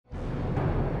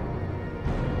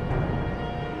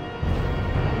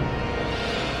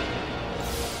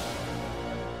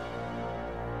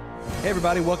Hey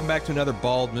everybody, welcome back to another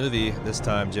Bald Movie. This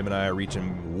time Jim and I are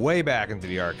reaching way back into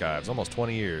the archives, almost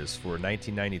 20 years, for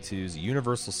 1992's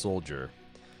Universal Soldier.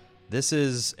 This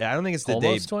is, I don't think it's the day...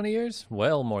 Almost 20 years?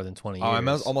 Well, more than 20 years.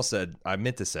 I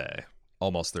meant to say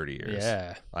almost 30 years.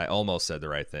 Yeah. I almost said the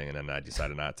right thing, and then I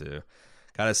decided not to.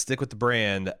 Gotta stick with the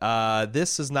brand.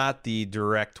 This is not the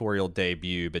directorial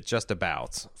debut, but just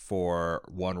about, for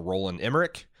one Roland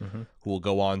Emmerich, who will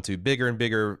go on to bigger and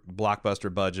bigger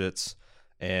blockbuster budgets,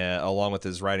 and along with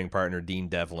his writing partner Dean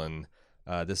Devlin.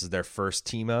 This is their first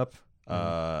team up.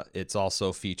 It's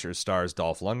also stars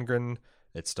Dolph Lundgren.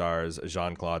 It stars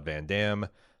Jean-Claude Van Damme.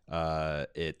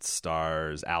 It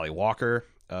stars Ali Walker,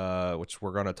 which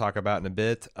we're going to talk about in a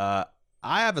bit. I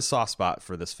have a soft spot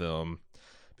for this film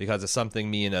because it's something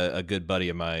me and a good buddy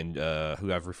of mine,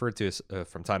 who I've referred to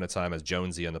from time to time as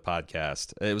Jonesy on the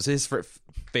podcast. It was his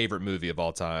favorite movie of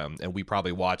all time, and we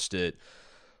probably watched it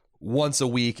once a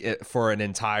week for an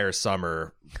entire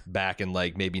summer back in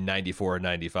like maybe 94 or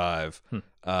 95. So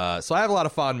I have a lot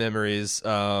of fond memories.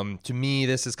 To me,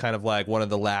 this is kind of like one of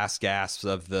the last gasps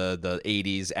of the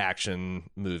 80s action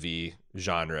movie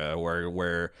genre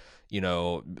where you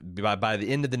know, by the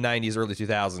end of the 90s, early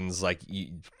 2000s, like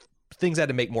things had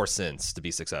to make more sense to be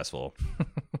successful.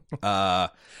 Yeah.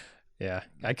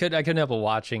 I couldn't help but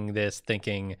watching this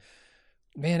thinking,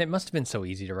 man, it must have been so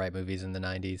easy to write movies in the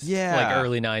 90s. Yeah. Like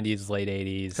early 90s, late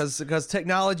 80s. Because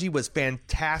technology was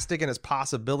fantastic in its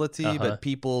possibility, but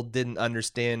people didn't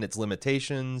understand its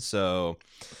limitations. So,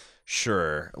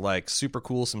 sure, like super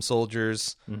cool, some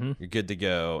soldiers, you're good to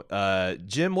go.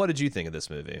 Jim, what did you think of this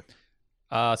movie?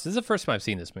 So this is the first time I've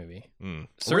seen this movie.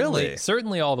 Really?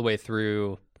 Certainly all the way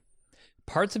through.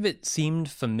 Parts of it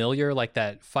seemed familiar, like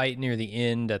that fight near the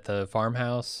end at the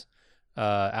farmhouse.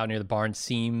 Out near the barn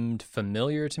seemed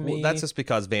familiar to me. Well, that's just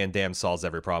because Van Damme solves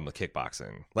every problem with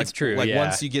kickboxing. Like, it's true. Like yeah.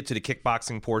 once you get to the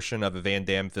kickboxing portion of a Van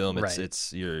Damme film,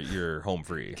 it's you're home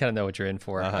free. You kind of know what you're in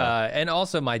for. And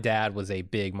also, my dad was a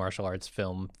big martial arts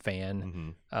film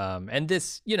fan. And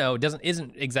this, you know,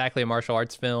 isn't exactly a martial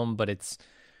arts film, but it's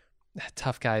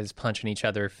tough guys punching each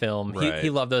other film. Right. He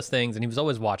loved those things, and he was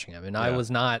always watching them. And I was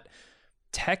not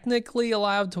technically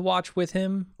allowed to watch with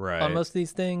him on most of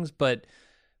these things, but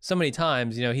so many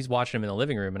times, you know, he's watching him in the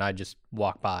living room, and I just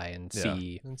walk by and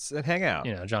see, and hang out.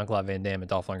 You know, Jean-Claude Van Damme and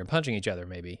Dolph Lundgren punching each other,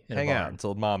 maybe in hang a barn. out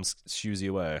until mom shoos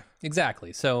you away.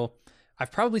 Exactly. So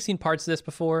I've probably seen parts of this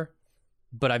before,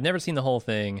 but I've never seen the whole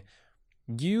thing.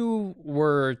 You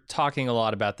were talking a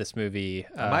lot about this movie.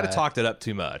 I might have talked it up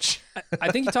too much.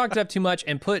 I think you talked it up too much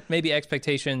and put maybe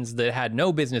expectations that had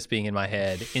no business being in my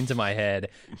head into my head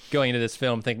going into this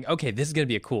film, thinking, okay, this is going to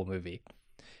be a cool movie.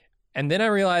 And then I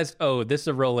realized, oh, this is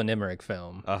a Roland Emmerich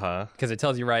film. Because it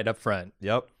tells you right up front.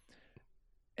 Yep.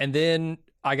 And then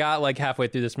I got like halfway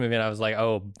through this movie and I was like,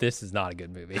 oh, this is not a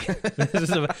good movie.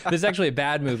 This is actually a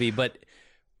bad movie, but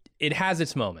it has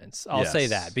its moments. I'll say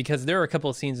that, because there are a couple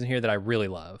of scenes in here that I really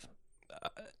love.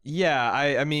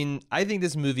 I mean, I think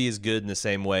this movie is good in the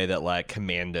same way that like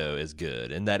Commando is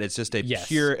good, and that it's just a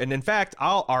pure, and in fact,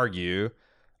 I'm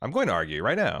going to argue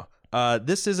right now.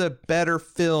 This is a better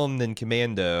film than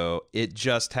Commando. It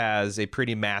just has a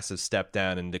pretty massive step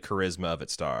down in the charisma of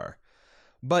its star.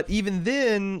 But even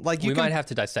then, like we might have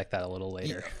to dissect that a little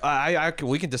later.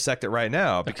 We can dissect it right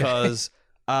now because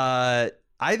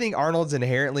I think Arnold's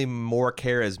inherently more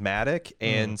charismatic,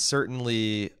 and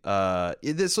certainly so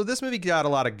this movie got a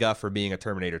lot of guff for being a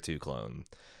Terminator 2 clone.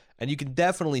 And you can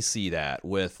definitely see that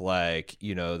with, like,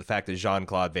 you know, the fact that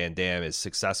Jean-Claude Van Damme is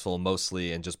successful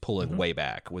mostly in just pulling way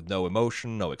back with no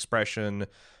emotion, no expression.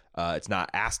 It's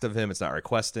not asked of him. It's not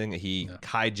requesting. He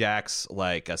hijacks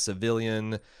like a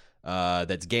civilian.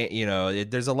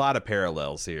 There's a lot of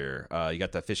parallels here. You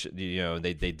got the fish, you know,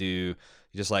 they do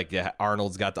just like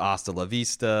Arnold's got the Hasta La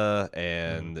Vista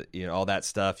and you know all that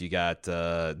stuff. You got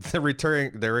the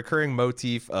recurring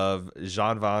motif of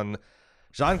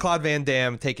Jean-Claude Van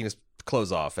Damme taking his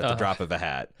clothes off at the drop of a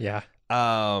hat. Yeah.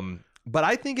 But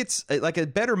I think it's like a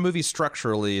better movie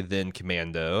structurally than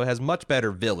Commando. It has much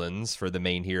better villains for the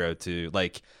main hero too.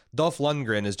 Like Dolph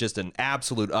Lundgren is just an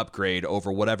absolute upgrade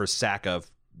over whatever sack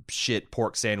of shit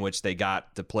pork sandwich they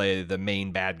got to play the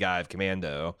main bad guy of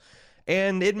Commando.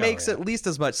 And it makes at least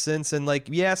as much sense. And like,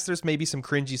 yes, there's maybe some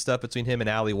cringy stuff between him and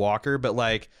Ali Walker, but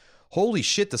like, holy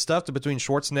shit, the stuff between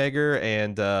Schwarzenegger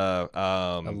and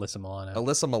Alyssa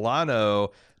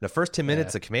Milano, the first 10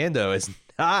 minutes of Commando is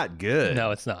not good.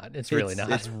 No, it's not. It's really not.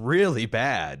 It's really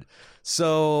bad.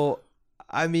 So,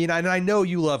 I mean, I know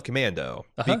you love Commando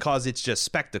because it's just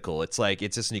spectacle. It's like,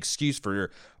 it's just an excuse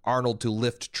for Arnold to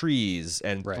lift trees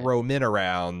and throw men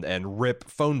around and rip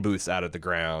phone booths out of the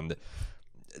ground.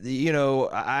 You know,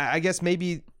 I guess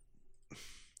maybe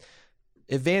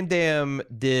if Van Damme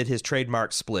did his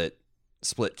trademark split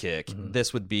kick,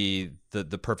 this would be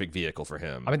the perfect vehicle for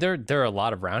him. I mean, there are a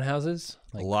lot of roundhouses.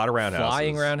 A lot of roundhouses.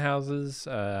 Flying roundhouses.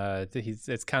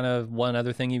 It's kind of one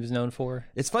other thing he was known for.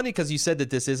 It's funny because you said that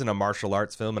this isn't a martial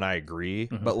arts film, and I agree.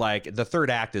 But like the third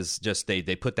act is just they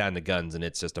put down the guns, and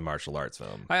it's just a martial arts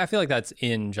film. I feel like that's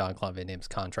in Jean-Claude Van Damme's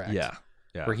contract. Yeah.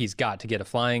 Where he's got to get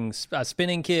a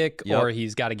spinning kick, or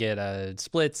he's got to get a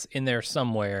splits in there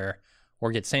somewhere,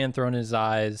 or get sand thrown in his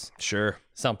eyes. Sure.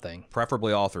 Something.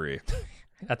 Preferably all three.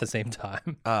 At the same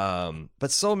time.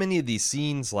 But so many of these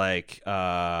scenes, like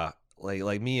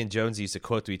me and Jones used to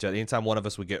quote to each other. Anytime one of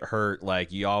us would get hurt,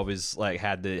 like you always like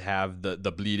had to have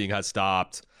the bleeding had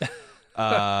stopped.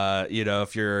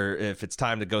 If it's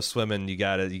time to go swimming, you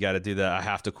gotta do that. I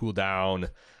have to cool down.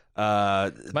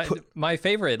 My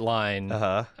favorite line,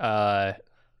 and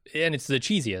it's the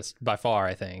cheesiest by far,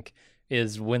 I think,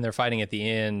 is when they're fighting at the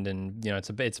end, and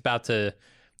the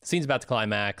scene's about to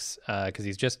climax because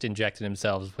he's just injected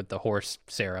himself with the horse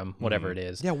serum, whatever it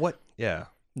is. Yeah, what? Yeah.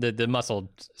 The muscle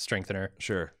strengthener.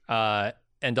 Sure.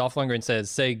 And Dolph Lundgren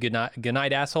says, "Say good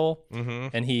night, asshole."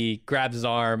 And he grabs his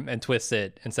arm and twists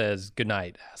it and says, "Good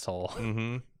night, asshole."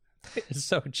 It's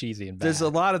so cheesy and bad. There's a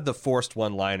lot of the forced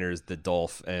one-liners that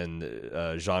Dolph and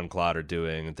Jean-Claude are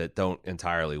doing that don't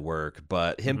entirely work,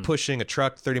 but him pushing a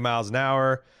truck 30 miles an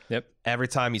hour. Yep. Every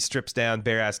time he strips down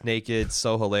bare-ass naked,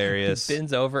 so hilarious. He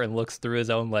bends over and looks through his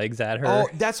own legs at her. Oh,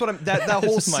 that's what that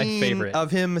whole scene favorite.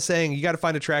 Of him saying, you got to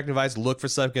find a tracking device, look for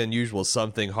something unusual,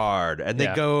 something hard. And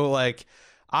they go like,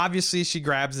 obviously she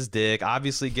grabs his dick,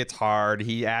 obviously it gets hard.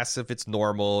 He asks if it's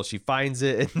normal. She finds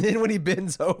it. And then when he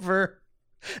bends over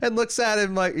and looks at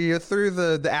him like through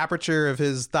the aperture of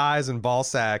his thighs and ball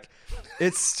sack,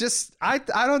 it's just I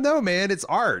don't know, man. It's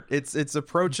art. It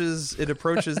approaches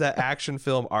that action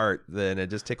film art. Then it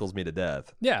just tickles me to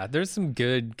death. Yeah, there's some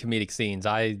good comedic scenes.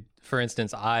 For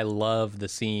instance, I love the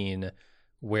scene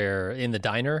where in the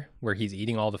diner where he's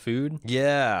eating all the food.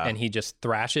 Yeah, and he just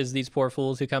thrashes these poor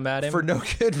fools who come at him for no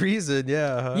good reason.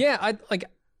 Yeah, yeah.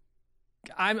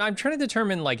 I'm trying to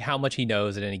determine like how much he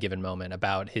knows at any given moment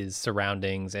about his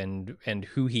surroundings and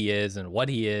who he is and what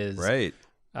he is. Right.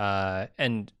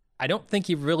 And I don't think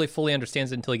he really fully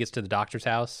understands it until he gets to the doctor's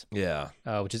house. Yeah.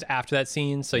 Which is after that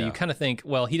scene. So you kind of think,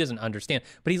 well, he doesn't understand.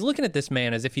 But he's looking at this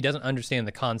man as if he doesn't understand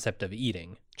the concept of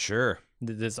eating. Sure.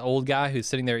 This old guy who's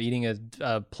sitting there eating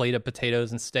a plate of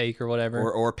potatoes and steak or whatever.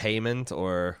 Or payment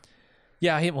or...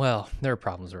 Yeah, well, there are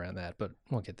problems around that, but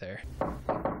we'll get there.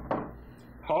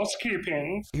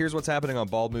 Housekeeping. Here's what's happening on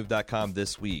baldmove.com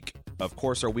this week. Of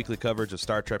course, our weekly coverage of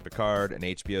Star Trek Picard and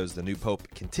HBO's The New Pope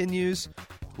continues.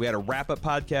 We had a wrap-up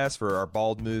podcast for our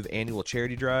Bald Move annual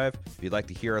charity drive. If you'd like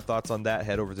to hear our thoughts on that,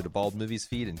 head over to the Bald Movies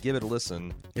feed and give it a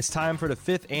listen. It's time for the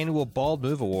 5th annual Bald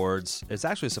Move Awards. It's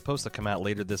actually supposed to come out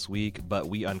later this week, but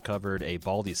we uncovered a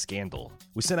Baldy scandal.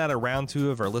 We sent out a round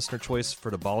 2 of our listener choice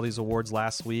for the Baldies Awards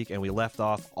last week, and we left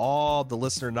off all the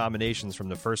listener nominations from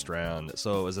the first round,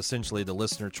 so it was essentially the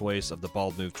listener choice of the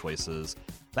Bald Move choices.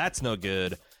 That's no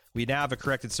good. We now have a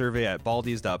corrected survey at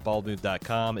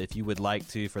baldies.baldmove.com if you would like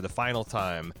to, for the final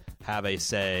time, have a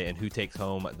say in who takes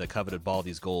home the coveted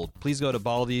Baldies Gold. Please go to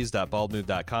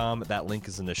baldies.baldmove.com. That link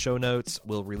is in the show notes.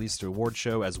 We'll release the award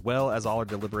show as well as all our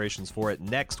deliberations for it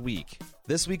next week.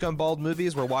 This week on Bald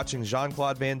Movies, we're watching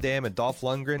Jean-Claude Van Damme and Dolph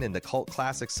Lundgren in the cult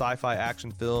classic sci-fi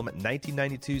action film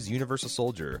 1992's Universal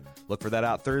Soldier. Look for that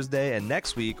out Thursday. And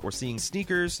next week, we're seeing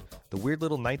Sneakers, the weird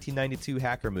little 1992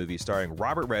 hacker movie starring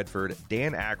Robert Redford,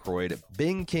 Dan Aykroyd,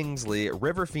 Bing Kingsley,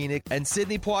 River Phoenix, and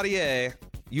Sidney Poitier.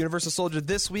 Universal Soldier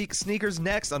this week, Sneakers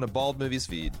next on the Bald Movies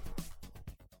feed.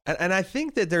 And I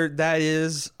think that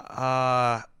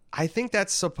I think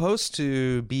that's supposed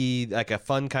to be like a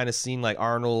fun kind of scene, like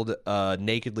Arnold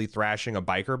nakedly thrashing a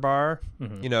biker bar.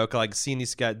 Mm-hmm. You know, like seeing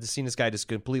this guy just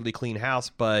completely clean house.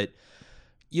 But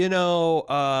you know,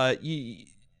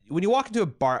 when you walk into a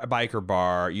biker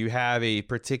bar, you have a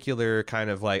particular kind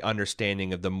of like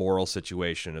understanding of the moral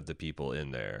situation of the people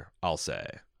in there. I'll say.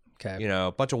 Okay. You know,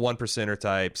 a bunch of 1%er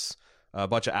types, a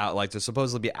bunch of they're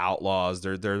supposedly be outlaws.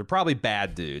 They're probably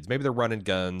bad dudes. Maybe they're running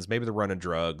guns, maybe they're running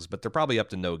drugs, but they're probably up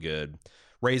to no good,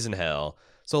 raising hell.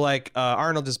 So like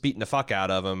Arnold just beating the fuck out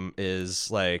of him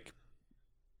is like,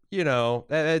 you know,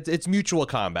 it's mutual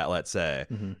combat, let's say.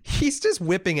 Mm-hmm. He's just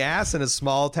whipping ass in a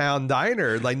small town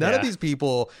diner. Like none of these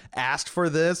people asked for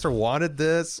this or wanted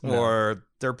this, or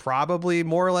they're probably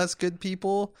more or less good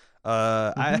people.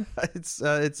 It's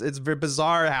very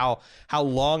bizarre how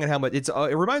long and how much it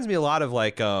reminds me a lot of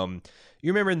like you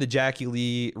remember in the Jackie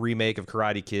Lee remake of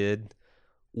Karate Kid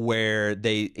where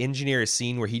they engineer a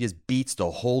scene where he just beats the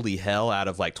holy hell out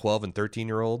of like 12 and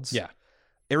 13-year-olds. Yeah.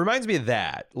 It reminds me of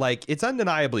that. Like, it's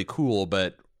undeniably cool,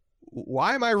 but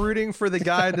why am I rooting for the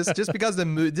guy just because the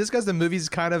movie's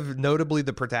kind of notably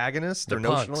the protagonist? They're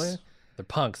notionally? They're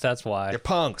punks. That's why. They're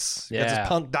punks. Yeah. It's this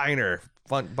punk diner.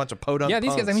 Bunch of podunk. Yeah,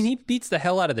 these punks. guys. I mean, he beats the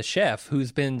hell out of the chef,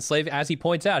 who's been as he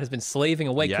points out, has been slaving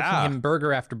away, cooking him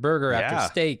burger after burger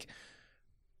after steak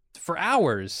for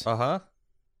hours.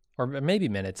 Or maybe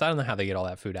minutes. I don't know how they get all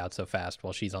that food out so fast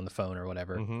while she's on the phone or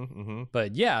whatever.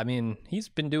 But yeah, I mean, he's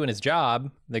been doing his job.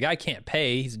 The guy can't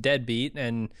pay. He's deadbeat,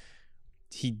 and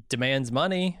he demands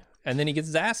money, and then he gets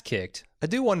his ass kicked. I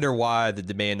do wonder why the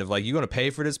demand of, like, you going to pay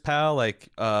for this, pal? Like,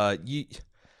 that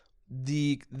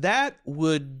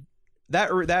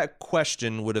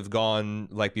question would have gone,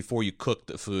 like, before you cooked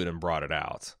the food and brought it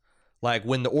out. Like,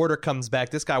 when the order comes back,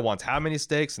 this guy wants how many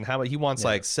steaks and how much? He wants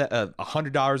like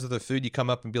 $100 of the food. You come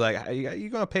up and be like, "Are you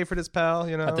going to pay for this, pal?"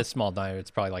 You know, at this small diner,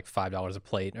 it's probably like $5 a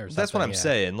plate or something. That's what I'm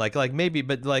saying. Like maybe,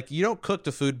 but like, you don't cook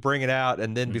the food, bring it out,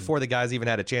 and then before the guy's even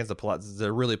had a chance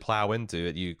to really plow into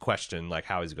it, you question like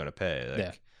how he's going to pay.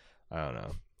 Like, I don't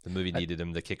know. The movie needed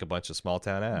him to kick a bunch of small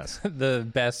town ass. The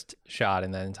best shot in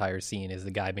that entire scene is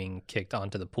the guy being kicked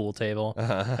onto the pool table,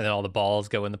 and then all the balls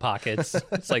go in the pockets.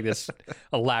 It's like this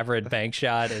elaborate bank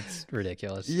shot. It's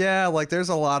ridiculous. Yeah, like there's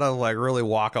a lot of like really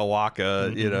waka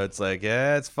waka. You know, it's like,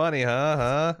 yeah, it's funny,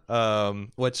 huh?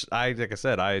 Which like I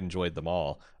said, I enjoyed them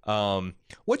all.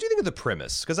 What do you think of the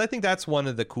premise? Because I think that's one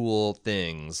of the cool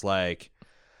things. Like,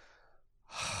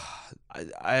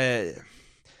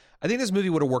 I think this movie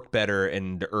would have worked better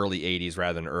in the early 80s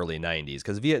rather than early 90s,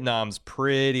 because Vietnam's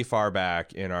pretty far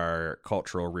back in our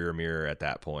cultural rear mirror at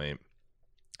that point.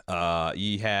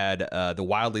 You had the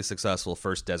wildly successful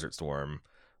first Desert Storm,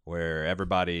 where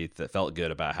everybody felt good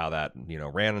about how that, you know,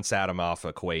 ran and sat them off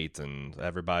of Kuwait, and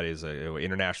everybody's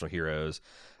international heroes.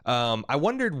 I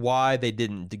wondered why they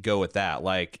didn't go with that.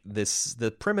 Like,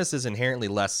 the premise is inherently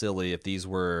less silly if these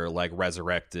were like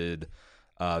resurrected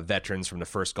veterans from the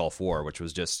first Gulf War, which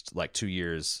was just like 2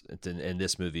 years in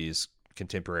this movie's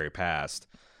contemporary past.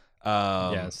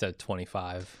 Instead of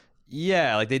 25.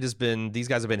 Yeah, like these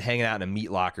guys have been hanging out in a meat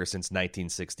locker since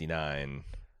 1969.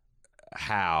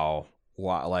 How?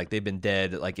 Why? Like, they've been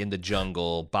dead, like in the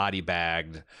jungle, body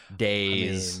bagged,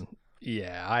 days. I mean,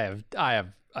 yeah, I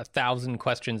have 1,000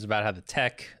 questions about how the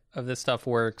tech of this stuff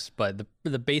works, but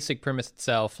the basic premise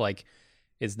itself, like,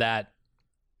 is that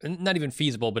not even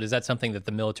feasible, but is that something that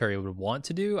the military would want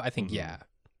to do? I think, yeah.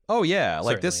 Oh yeah,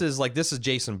 like Certainly. this is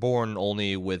Jason Bourne,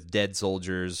 only with dead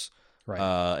soldiers,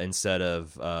 Right. instead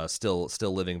of still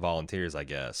living volunteers, I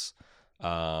guess.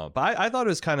 But I thought it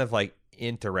was kind of like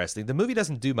interesting. The movie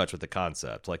doesn't do much with the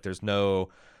concept. Like, there's no,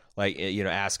 like, you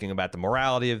know, asking about the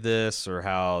morality of this or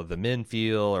how the men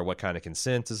feel or what kind of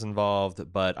consent is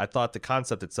involved. But I thought the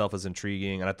concept itself was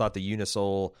intriguing, and I thought the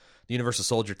Universal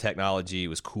Soldier technology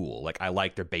was cool. Like, I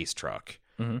liked their base truck,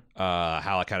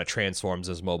 how it kind of transforms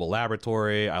as mobile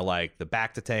laboratory. I like the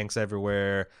Bacta tanks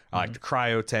everywhere. I like the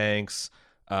cryo tanks.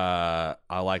 I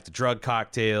like the drug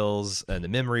cocktails and the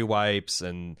memory wipes,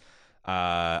 and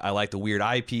I like the weird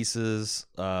eyepieces.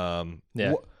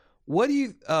 What do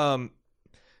you?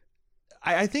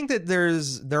 I think that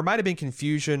there might have been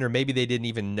confusion, or maybe they didn't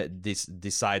even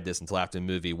decide this until after the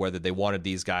movie, whether they wanted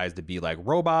these guys to be like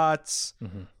robots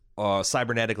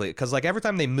cybernetically, because like every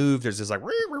time they move, there's this like,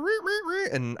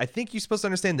 and I think you're supposed to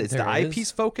understand that it's the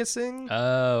eyepiece focusing.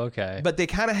 Oh, okay. But they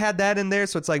kind of had that in there,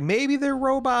 so it's like maybe they're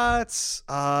robots.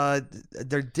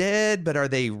 They're dead, but are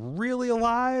they really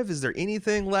alive? Is there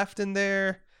anything left in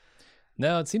there?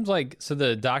 No, it seems like, so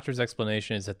the doctor's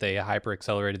explanation is that they hyper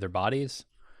accelerated their bodies,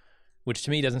 which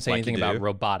to me doesn't say anything about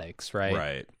robotics, right?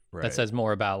 Right. That says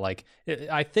more about, like,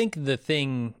 I think the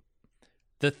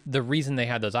reason they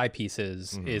had those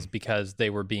eyepieces is because they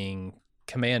were being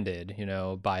commanded, you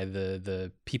know, by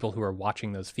the people who are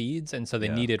watching those feeds, and so they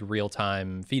needed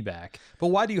real-time feedback. But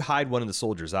why do you hide one of the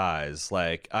soldiers' eyes?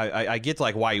 Like, I get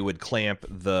like why you would clamp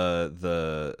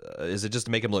the is it just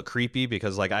to make him look creepy?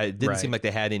 Because like it didn't seem like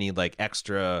they had any like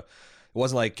extra. It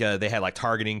wasn't like they had like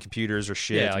targeting computers or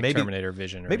shit. Yeah, like maybe Terminator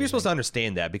vision. Maybe you're supposed to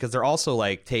understand that, because they're also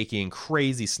like taking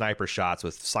crazy sniper shots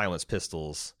with silenced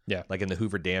pistols. Yeah, like in the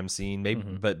Hoover Dam scene. Maybe,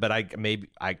 but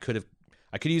I could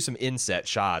use some inset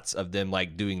shots of them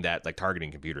like doing that, like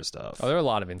targeting computer stuff. Oh, there are a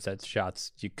lot of inset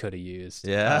shots you could have used.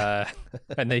 Yeah,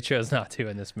 and they chose not to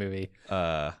in this movie.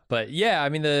 But yeah, I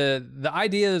mean the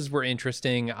ideas were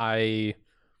interesting. I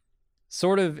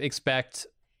sort of expect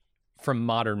from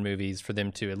modern movies for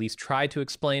them to at least try to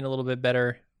explain a little bit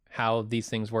better how these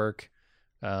things work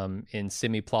in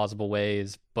semi-plausible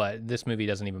ways, but this movie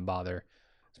doesn't even bother.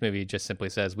 This movie just simply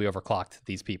says, we overclocked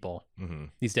these people,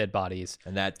 these dead bodies.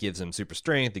 And that gives them super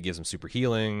strength, it gives them super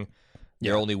healing.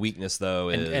 Their only weakness, though,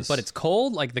 is... but it's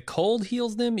cold. Like, the cold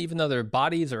heals them, even though their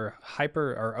bodies are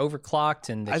overclocked,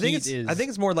 and the heat is... I think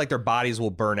it's more like their bodies will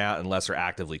burn out unless they're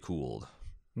actively cooled.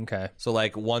 Okay. So,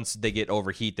 like, once they get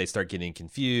overheat, they start getting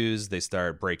confused. They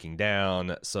start breaking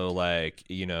down. So, like,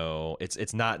 you know,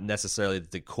 it's not necessarily that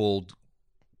the cold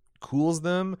cools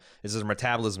them. It's their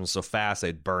metabolism is so fast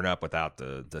they'd burn up without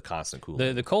the constant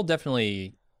cooling. The cold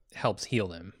definitely helps heal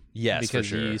them. Yes, because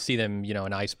for sure. you see them, you know,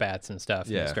 in ice baths and stuff,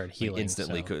 and they start healing. Like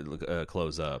instantly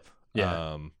close up.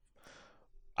 Yeah.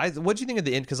 What do you think of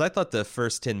the end? Because I thought the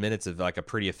first 10 minutes of like a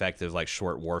pretty effective like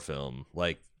short war film.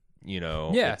 Like, you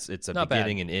know, it's a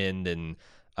beginning and end, and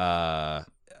I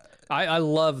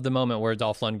love the moment where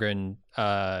Dolph Lundgren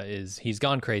he's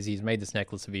gone crazy. He's made this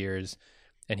necklace of ears.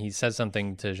 And he says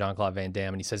something to Jean-Claude Van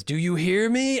Damme, and he says, "Do you hear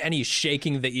me?" And he's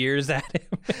shaking the ears at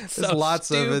him. There's lots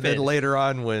of it. Then later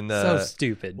on, when so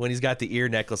stupid, when he's got the ear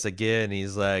necklace again,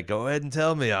 he's like, "Go ahead and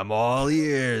tell me, I'm all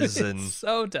ears." And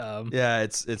so dumb. Yeah,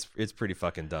 it's pretty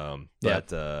fucking dumb.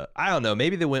 But I don't know.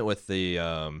 Maybe they went with the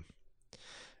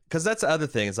because that's the other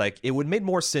thing. It's like it would make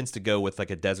more sense to go with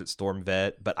like a Desert Storm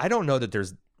vet, but I don't know that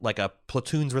there's like a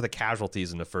platoon's worth of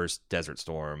casualties in the first Desert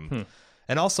Storm.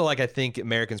 And also, like, I think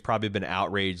Americans probably been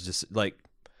outraged. Just like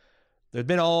there'd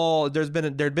been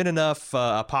enough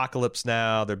apocalypse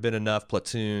now. There'd been enough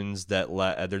platoons that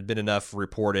there'd been enough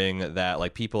reporting that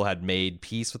like people had made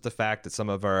peace with the fact that some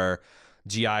of our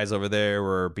GIs over there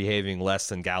were behaving less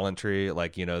than gallantry.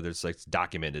 Like, you know, there's like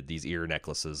documented these ear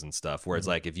necklaces and stuff. Whereas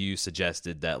like if you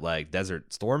suggested that like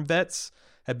Desert Storm vets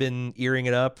had been earring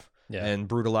it up and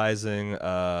brutalizing,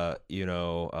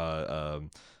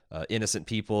 innocent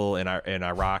people in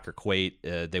Iraq or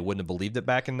Kuwait, they wouldn't have believed it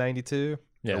back in '92.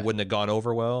 It wouldn't have gone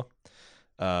over well.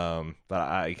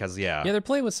 They're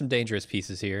playing with some dangerous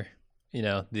pieces here. You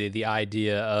know, the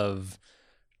idea of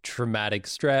traumatic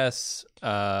stress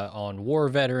on war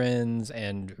veterans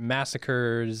and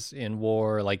massacres in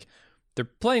war. Like, they're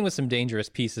playing with some dangerous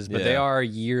pieces, but they are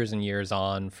years and years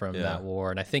on from that war,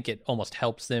 and I think it almost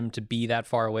helps them to be that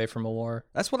far away from a war.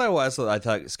 That's what I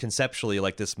thought conceptually,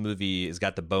 like, this movie has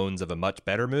got the bones of a much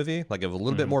better movie, like of a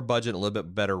little bit more budget, a little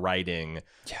bit better writing,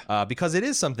 because it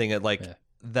is something that, like,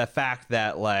 the fact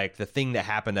that, like, the thing that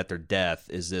happened at their death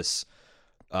is this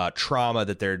trauma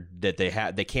that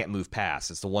they can't move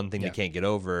past. It's the one thing they can't get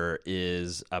over.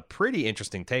 Is a pretty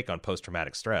interesting take on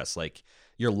post-traumatic stress. Like,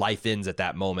 your life ends at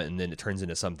that moment and then it turns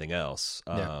into something else.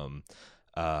 And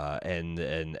I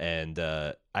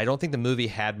don't think the movie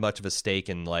had much of a stake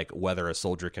in like whether a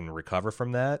soldier can recover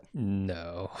from that.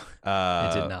 No,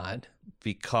 it did not.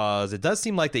 Because it does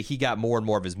seem like that he got more and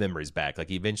more of his memories back. Like,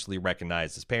 he eventually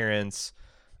recognized his parents.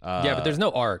 But there's no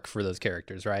arc for those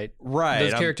characters, right? Right.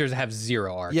 Those characters have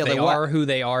zero arc. They are who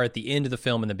they are at the end of the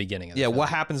film and the beginning of the film. What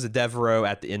happens to Devereaux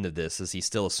at the end of this? Is he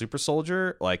still a super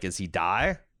soldier? Like, does he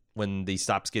die when he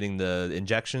stops getting the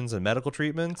injections and medical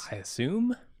treatments? I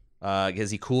assume. Is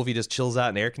he cool if he just chills out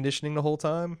in air conditioning the whole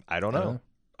time? I don't know.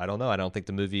 I don't think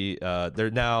the movie...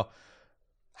 they're now...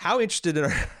 How interested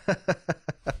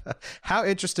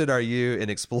are you in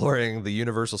exploring the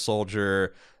Universal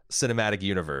Soldier cinematic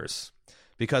universe?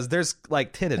 Because there's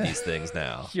like 10 of these things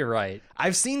now. You're right.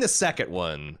 I've seen the second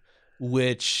one,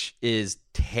 which is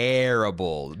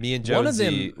terrible. Me and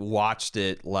Jonesy watched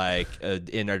it like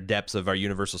in our depths of our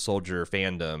Universal Soldier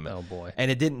fandom. Oh boy! And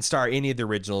it didn't star any of the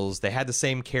originals. They had the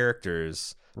same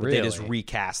characters, but they just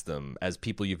recast them as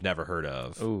people you've never heard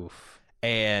of. Oof!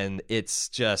 And it's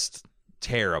just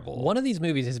terrible. One of these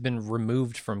movies has been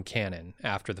removed from canon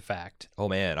after the fact. Oh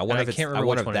man, I wonder if can't remember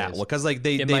which one that one, because like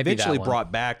they eventually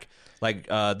brought back. Like,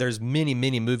 there's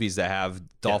many movies that have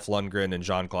Dolph Lundgren and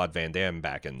Jean-Claude Van Damme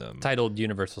back in them. Titled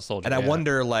Universal Soldier. And I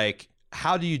wonder, like,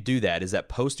 how do you do that? Is that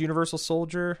post-Universal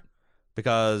Soldier?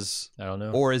 Because... I don't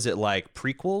know. Or is it, like,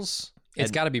 prequels? It's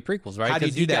got to be prequels, right? How do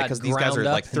you do that? Because these guys are,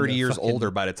 like, 30 years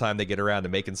older by the time they get around to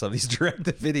making some of these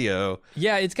direct-to-video.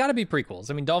 Yeah, it's got to be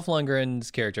prequels. I mean, Dolph Lundgren's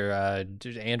character,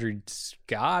 Andrew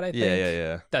Scott, I think.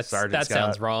 Yeah. That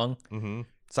sounds wrong. Mm-hmm.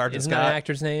 Sergeant Isn't Scott. that an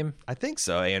actor's name? I think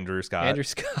so. Andrew Scott. Andrew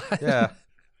Scott. Yeah.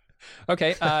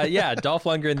 Okay. Dolph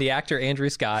Lundgren, the actor Andrew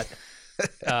Scott,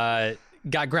 got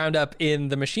ground up in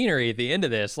the machinery at the end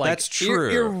of this. Like, that's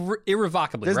true.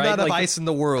 Irrevocably, There's right? not enough ice in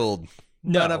the world.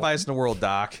 No. Not enough ice in the world,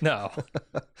 Doc. No.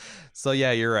 So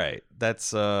yeah, you're right.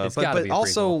 That's but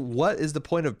also, what is the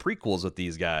point of prequels with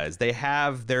these guys?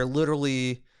 They're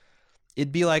literally.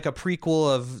 It'd be like a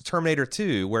prequel of Terminator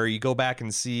 2, where you go back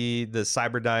and see the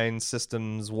Cyberdyne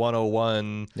Systems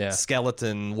 101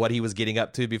 skeleton, what he was getting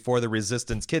up to before the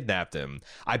Resistance kidnapped him.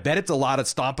 I bet it's a lot of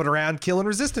stomping around, killing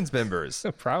Resistance members.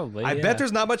 Probably. I bet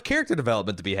there's not much character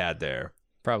development to be had there.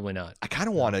 Probably not. I kind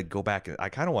of want to go back. I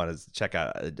kind of want to check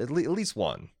out at least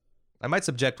one. I might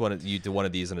subject you to one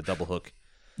of these in a double hook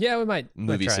Yeah, we might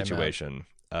movie try 'em out. situation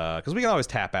because we can always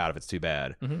tap out if it's too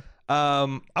bad. I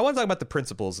want to talk about the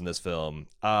principles in this film.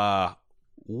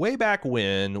 Way back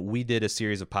when we did a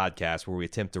series of podcasts where we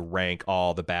attempt to rank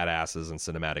all the badasses in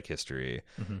cinematic history,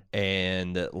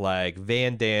 and like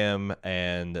Van Damme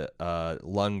and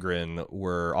Lundgren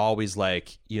were always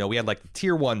like, you know, we had like the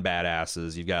tier 1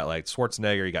 badasses. You've got like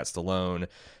Schwarzenegger, you got Stallone,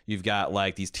 you've got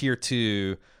like these tier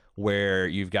 2 where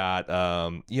you've got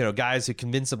you know, guys who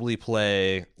convincingly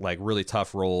play like really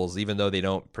tough roles even though they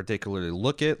don't particularly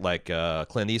look it, like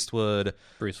Clint Eastwood,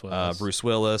 Bruce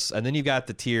Willis. And then you got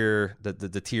the tier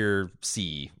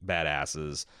C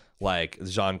badasses like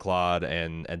Jean-Claude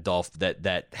and Dolph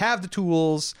that have the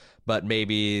tools, but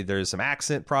maybe there's some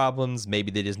accent problems,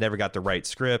 maybe they just never got the right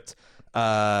script.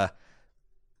 How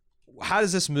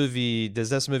does this movie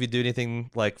do anything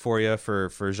like for you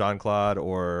for Jean-Claude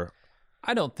or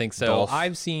I don't think so. Dolph?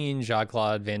 I've seen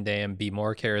Jean-Claude Van Damme be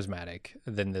more charismatic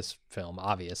than this film,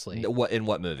 obviously. in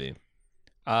what movie?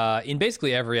 In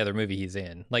basically every other movie he's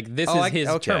in. Like, this is his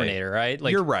Terminator, right?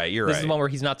 Like, You're right. This is the one where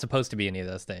he's not supposed to be any of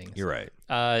those things. You're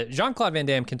right. Jean-Claude Van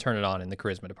Damme can turn it on in the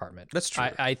charisma department. That's true.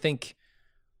 I think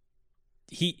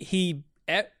he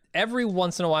every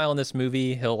once in a while in this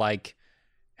movie, he'll like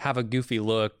have a goofy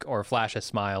look or flash a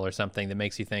smile or something that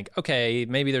makes you think, okay,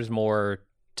 maybe there's more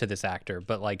to this actor.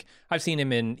 But like, I've seen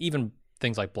him in even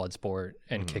things like Bloodsport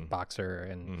and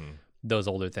Kickboxer and those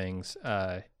older things.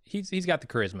 He's got the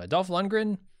charisma. Dolph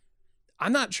Lundgren,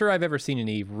 I'm not sure I've ever seen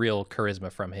any real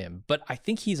charisma from him, but I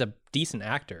think he's a decent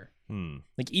actor.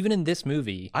 Like, even in this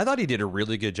movie, I thought he did a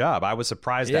really good job. I was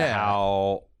surprised at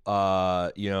how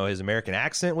you know, his American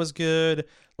accent was good.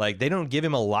 Like, they don't give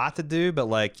him a lot to do, but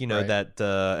like, you know, that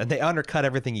and they undercut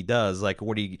everything he does. Like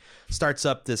when he starts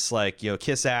up this like, you know,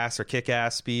 kiss ass or kick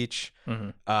ass speech,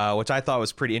 which I thought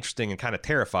was pretty interesting and kind of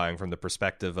terrifying from the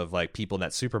perspective of like people in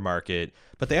that supermarket.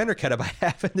 But they undercut it by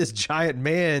having this giant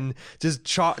man just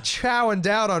chowing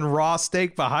down on raw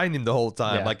steak behind him the whole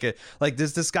time. Like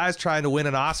this guy's trying to win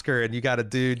an Oscar and you got a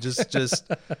dude just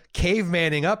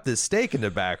cavemaning up this steak in the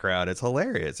background. It's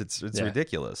hilarious. It's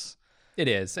ridiculous. It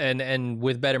is, and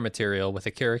with better material, with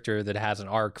a character that has an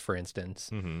arc, for instance,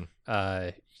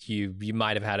 you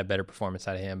might have had a better performance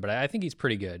out of him. But I think he's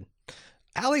pretty good.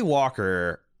 Ali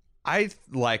Walker, I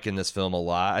like in this film a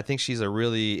lot. I think she's a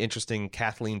really interesting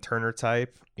Kathleen Turner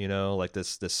type. You know, like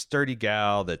this sturdy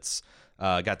gal that's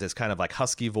got this kind of like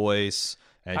husky voice,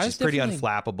 and she's pretty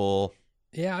unflappable.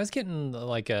 Yeah, I was getting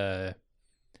like a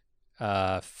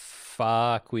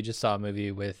fuck. We just saw a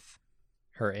movie with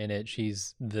her in it.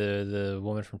 She's the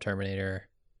woman from Terminator.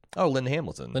 Oh, Linda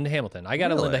Hamilton. I got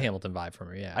a Linda Hamilton vibe from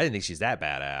her. Yeah, I didn't think she's that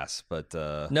badass, but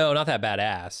no, not that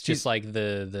badass. Just like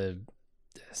the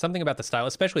something about the style,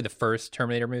 especially the first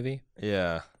Terminator movie.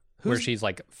 Yeah, where she's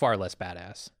like far less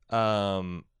badass.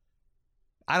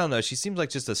 I don't know. She seems like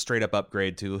just a straight up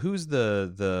upgrade to who's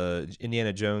the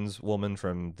Indiana Jones woman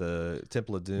from the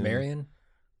Temple of Doom. Marion.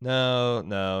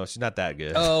 No, she's not that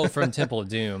good. Oh, from Temple of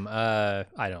Doom. I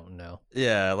don't know.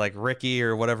 Yeah, like Ricky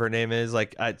or whatever her name is.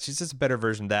 Like, she's just a better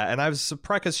version of that. And I was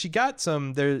surprised because she got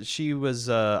some. There, she was,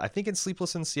 I think, in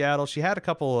Sleepless in Seattle. She had a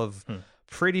couple of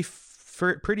pretty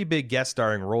big guest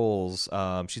starring roles.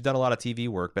 She's done a lot of TV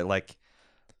work, but like,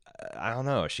 I don't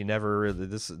know. She never really.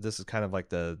 This is kind of like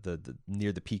the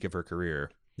near the peak of her career.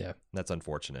 Yeah, that's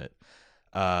unfortunate.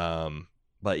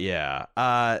 But yeah.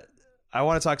 I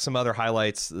want to talk some other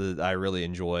highlights that I really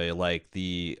enjoy, like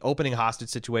the opening hostage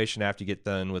situation after you get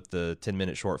done with the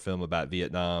 10-minute short film about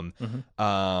Vietnam.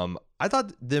 I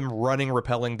thought them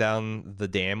rappelling down the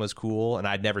dam was cool, and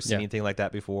I'd never seen anything like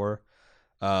that before.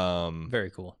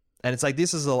 Very cool. And it's like,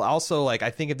 this is also like, I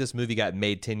think if this movie got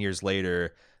made 10 years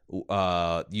later,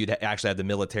 you'd actually have the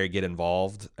military get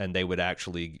involved, and they would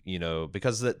actually, you know,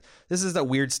 because this is that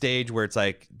weird stage where it's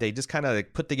like they just kind of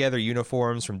like put together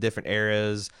uniforms from different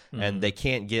eras, and they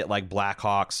can't get like Black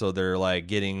Hawks, so they're like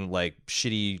getting like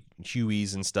shitty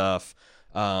Hueys and stuff.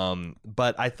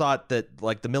 But I thought that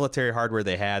like the military hardware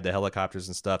they had, the helicopters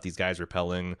and stuff, these guys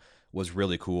repelling, was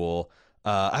really cool.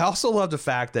 I also love the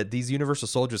fact that these Universal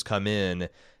soldiers come in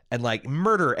and like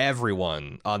murder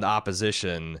everyone on the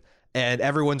opposition. And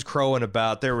everyone's crowing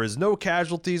about there was no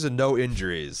casualties and no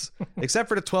injuries, except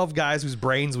for the 12 guys whose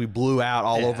brains we blew out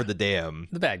all over the dam.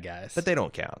 The bad guys. But they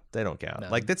don't count. No,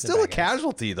 like, that's still a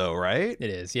casualty, though, right? It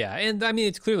is, yeah. And, I mean,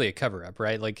 it's clearly a cover-up,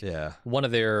 right? Like, one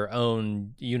of their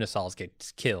own Unisols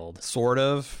gets killed. Sort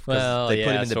of. Well, they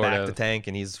put him in the back of the tank,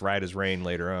 and he's right as rain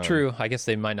later on. True. I guess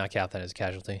they might not count that as a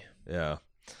casualty. Yeah.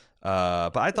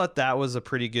 But I thought that was a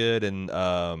pretty good, and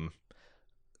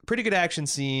pretty good action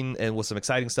scene and with some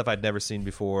exciting stuff I'd never seen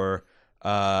before.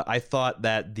 I thought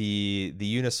that the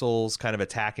Unisols kind of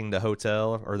attacking the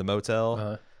hotel or the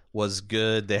motel was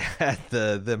good. They had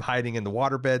them hiding in the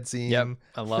waterbed scene. Yep,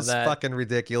 I love that. Fucking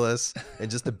ridiculous in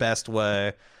just the best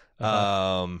way.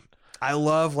 I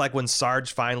love like when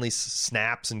Sarge finally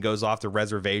snaps and goes off the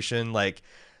reservation. Like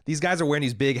these guys are wearing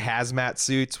these big hazmat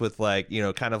suits with like, you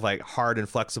know, kind of like hard and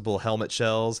flexible helmet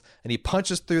shells, and he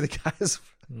punches through the guy's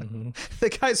the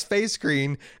guy's face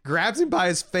screen, grabs him by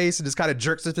his face, and just kind of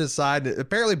jerks it to his side, and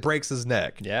apparently breaks his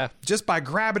neck. Yeah, just by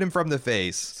grabbing him from the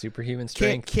face. Superhuman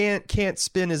strength. Can't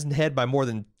spin his head by more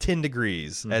than 10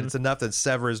 degrees, and it's enough to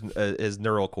sever his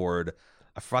neural cord.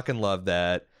 I fucking love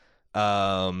that.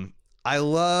 I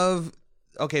love.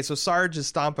 Okay, so Sarge is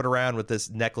stomping around with this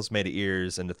necklace made of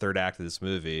ears in the third act of this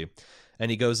movie, and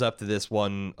he goes up to this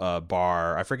one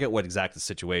bar. I forget what exact the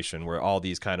situation, where all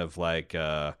these kind of like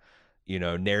you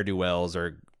know, ne'er-do-wells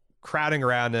are crowding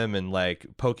around him and like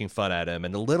poking fun at him,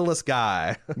 and the littlest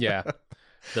guy,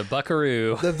 the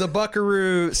buckaroo, the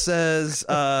buckaroo says,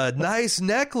 "Nice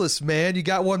necklace, man. You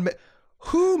got one."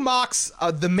 Who mocks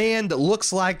the man that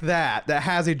looks like that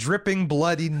has a dripping,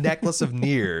 bloody necklace of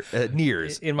nears?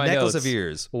 In my necklace notes, of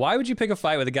ears. Why would you pick a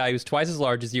fight with a guy who's twice as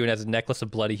large as you and has a necklace of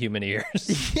bloody human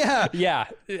ears? Yeah. Yeah,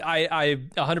 I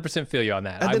 100% feel you on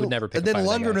that. I would never pick a fight with that guy.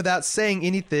 And then Lundgren, without saying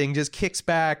anything, just kicks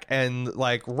back and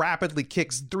like rapidly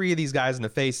kicks 3 of these guys in the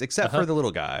face, except for the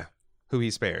little guy, who he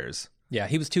spares. Yeah,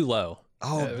 he was too low.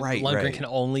 Oh, right. Lundgren can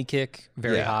only kick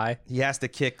very high. He has to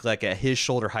kick like at his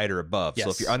shoulder height or above. Yes.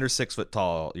 So if you're under 6 foot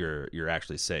tall, you're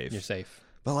actually safe. You're safe.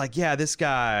 But like, yeah, this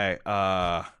guy.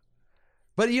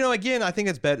 But you know, again, I think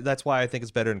it's better. That's why I think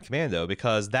it's better in Commando,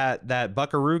 because that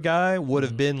Buckaroo guy would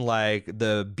have been like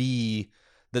the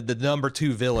number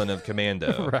 2 villain of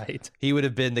Commando. Right. He would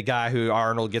have been the guy who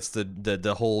Arnold gets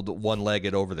to hold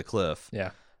one-legged over the cliff.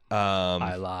 Yeah.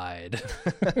 I lied.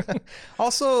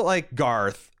 Also, like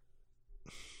Garth.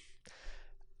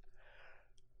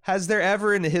 Has there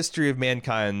ever in the history of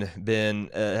mankind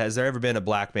been has there ever been a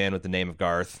black man with the name of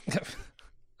Garth?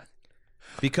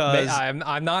 Because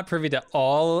I'm not privy to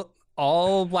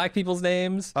all black people's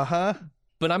names. But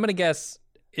I'm gonna guess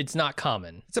it's not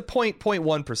common. It's a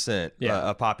 0.1%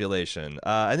 of population,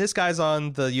 and this guy's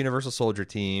on the Universal Soldier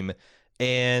team,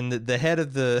 and the head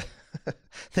of the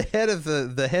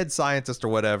the head scientist or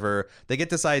whatever. They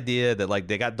get this idea that like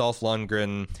they got Dolph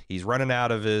Lundgren. He's running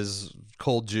out of his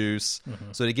cold juice,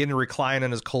 so they get him to recline on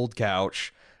his cold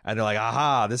couch, and they're like,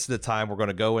 aha, this is the time we're going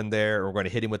to go in there and we're going to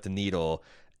hit him with the needle.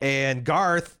 And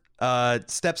Garth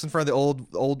steps in front of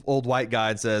the old white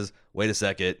guy and says, wait a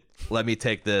second, let me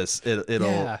take this.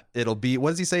 It'll be,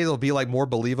 what does he say? It'll be like more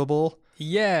believable.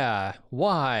 Yeah.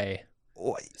 Why?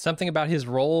 Something about his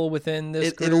role within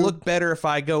this group? It'll look better if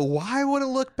I go. Why would it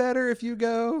look better if you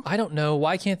go? I don't know.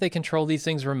 Why can't they control these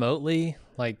things remotely?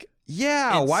 Like,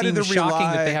 yeah, why did it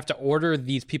shocking that they have to order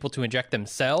these people to inject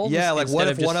themselves? Yeah, like what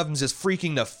if one of them's just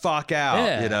freaking the fuck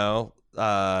out, you know?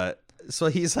 So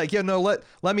he's like, yeah, no,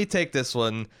 let me take this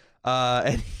one.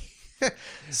 And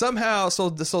somehow, so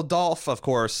Dolph, of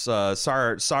course,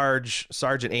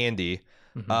 Sergeant Andy,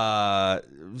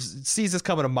 sees this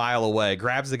coming a mile away,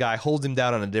 grabs the guy, holds him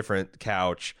down on a different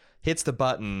couch, hits the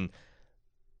button.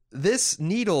 This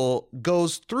needle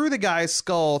goes through the guy's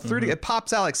skull, it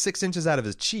pops out like 6 inches out of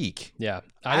his cheek. Yeah.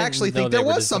 I actually think there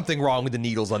was something wrong with the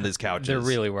needles on his couches. There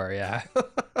really were, yeah.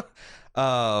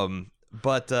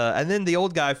 But and then the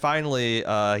old guy finally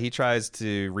he tries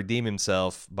to redeem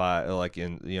himself by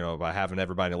by having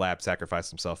everybody in the lab sacrifice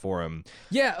himself for him.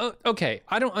 Yeah, okay.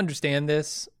 I don't understand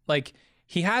this. Like,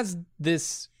 he has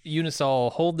this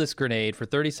Unisol hold this grenade for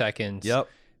 30 seconds. Yep.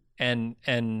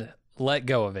 And let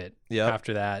go of it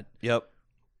after that. Yep.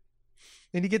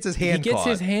 And he gets his hand caught.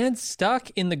 His hand stuck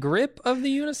in the grip of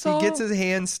the Unisol? He gets his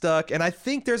hand stuck, and I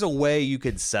think there's a way you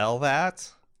could sell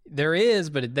that. There is,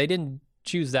 but they didn't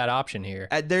choose that option here.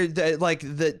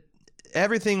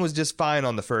 Everything was just fine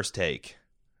on the first take.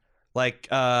 Like,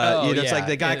 it's like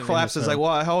the guy collapses like,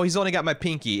 well, he's only got my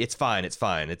pinky. It's fine. It's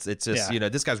just,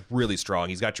 this guy's really strong.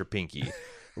 He's got your pinky.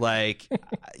 Like,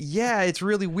 yeah, it's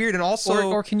really weird. And also,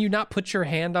 or can you not put your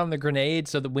hand on the grenade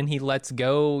so that when he lets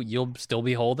go, you'll still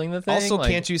be holding the thing? Also,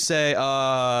 can't you say,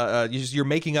 you're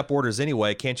making up orders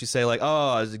anyway. Can't you say like,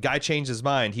 oh, the guy changed his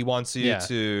mind. He wants you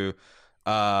to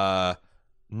not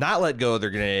let go of the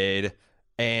grenade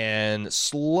and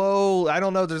I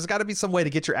don't know. There's got to be some way to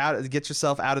get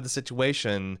yourself out of the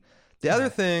situation. The other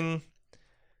thing,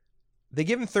 they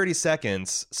give him 30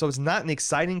 seconds, so it's not an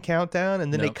exciting countdown,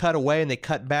 and then they cut away and they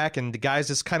cut back, and the guy's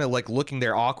just kind of like looking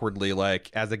there awkwardly, like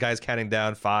as the guy's counting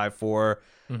down 5, 4.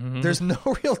 There's no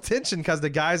real tension because the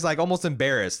guy's like almost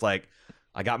embarrassed, like,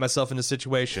 I got myself in a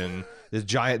situation. This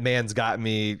giant man's got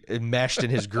me enmeshed in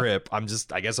his grip.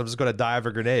 I guess I'm just going to die of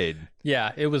a grenade.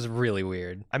 Yeah, it was really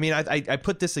weird. I mean, I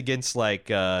put this against like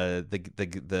the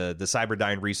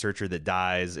Cyberdyne researcher that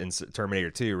dies in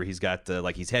Terminator 2, where he's got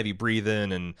he's heavy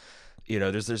breathing, and you know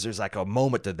there's like a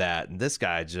moment to that, and this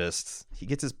guy he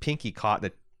gets his pinky caught in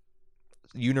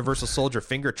a Universal Soldier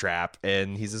finger trap,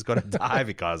 and he's just going to die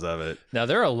because of it. Now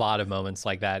there are a lot of moments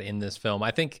like that in this film.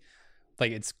 I think.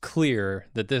 Like, it's clear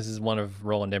that this is one of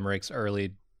Roland Emmerich's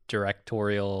early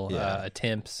directorial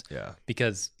attempts. Yeah,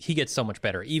 because he gets so much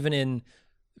better. Even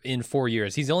in 4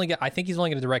 years, I think he's only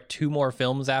going to direct 2 more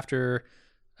films after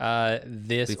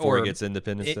this before he gets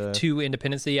Independence Day. 2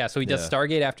 Independence Day. Yeah, so he does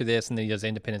Stargate after this, and then he does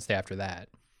Independence Day after that.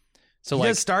 So he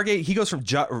does Stargate. He goes from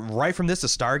right from this to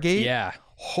Stargate. Yeah.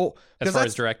 As far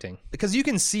as directing, because you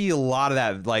can see a lot of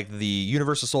that, like the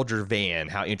Universal Soldier van,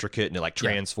 how intricate and it like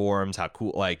transforms, how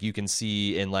cool. Like you can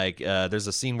see in like there's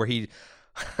a scene where he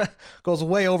goes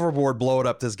way overboard, blowing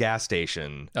up this gas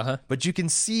station. But you can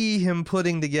see him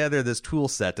putting together this tool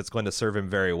set that's going to serve him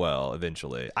very well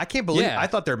eventually. I can't believe I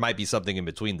thought there might be something in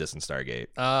between this and Stargate.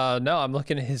 No, I'm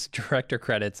looking at his director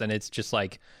credits, and it's just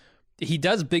like. He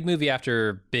does big movie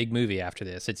after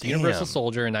this. It's Universal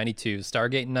Soldier in 92,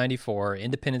 Stargate in 94,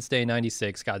 Independence Day in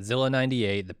 96, Godzilla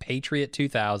 98, The Patriot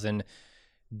 2000,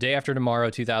 Day After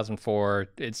Tomorrow 2004.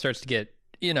 It starts to get,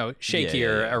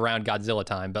 shakier around Godzilla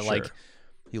time. But like,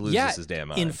 he loses his damn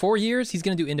mind. In 4 years, he's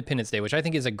going to do Independence Day, which I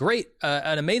think is a great,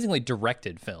 an amazingly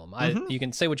directed film. You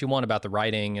can say what you want about the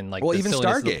writing and like the even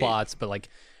silliness of the Stargate. plots, but like,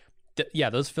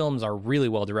 those films are really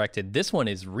well directed. This one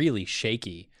is really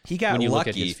shaky. He got when you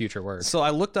lucky. Look at his future work. So I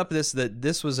looked up that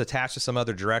this was attached to some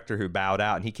other director who bowed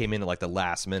out, and he came in at like the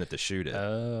last minute to shoot it.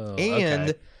 Oh,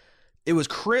 and it was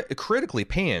critically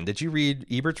panned. Did you read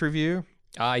Ebert's review?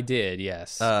 I did,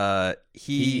 yes.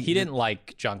 He didn't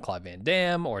like Jean-Claude Van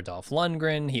Damme or Dolph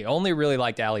Lundgren. He only really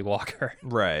liked Ali Walker.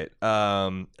 Right.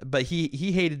 But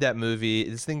he hated that movie.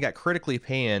 This thing got critically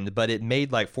panned, but it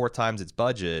made like 4 times its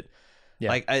budget. Yeah.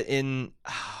 Like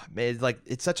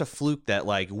it's such a fluke that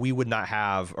like we would not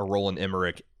have a Roland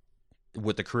Emmerich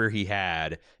with the career he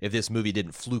had if this movie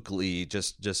didn't flukily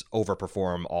just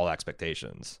overperform all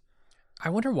expectations. I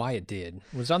wonder why it did.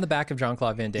 It was on the back of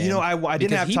Jean-Claude Van Damme. I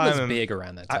didn't have time. He was big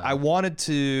around that time. I wanted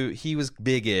to. He was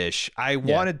big-ish. I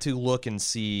wanted to look and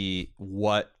see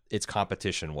what its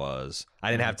competition was.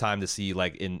 I didn't have time to see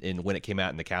like in when it came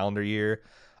out in the calendar year.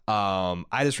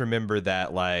 I just remember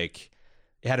that like.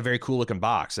 It had a very cool looking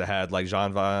box. It had like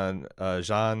Jean-Claude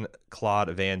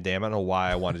Van Damme. I don't know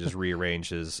why I wanted to just rearrange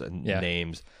his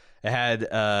names. It had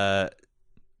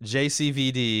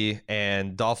JCVD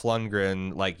and Dolph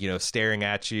Lundgren like, staring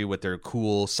at you with their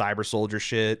cool cyber soldier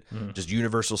shit. Just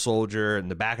Universal Soldier. And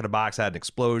the back of the box had an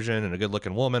explosion and a good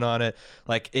looking woman on it.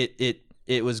 Like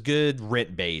it was good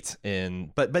rent bait.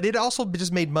 But it also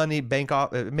just made money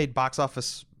it made box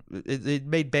office. It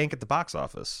made bank at the box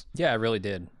office. Yeah, it really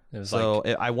did. It was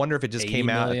I wonder if it just came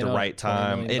out at the right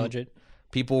time. And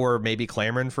people were maybe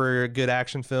clamoring for a good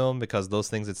action film because those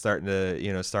things had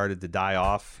started to die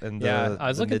off. I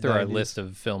was looking through our list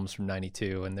of films from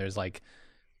 92, and there's like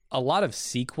a lot of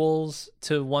sequels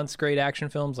to once great action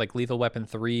films. Like Lethal Weapon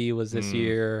 3 was this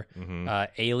year.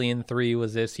 Alien 3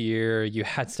 was this year. You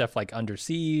had stuff like Under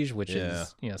Siege, which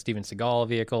is Steven Seagal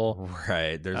vehicle.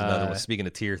 Right. There's another one. Speaking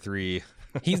of tier 3.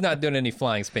 He's not doing any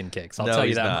flying spin kicks. I'll tell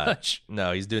you that much.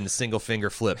 No, he's doing the single finger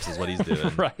flips is what he's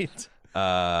doing. Right.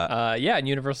 And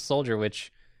Universal Soldier,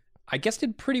 which I guess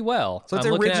did pretty well. So it's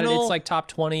original. It's like top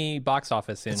 20 box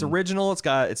office. It's original. It's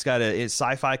got a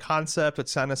sci-fi concept. It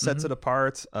kind of sets it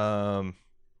apart. It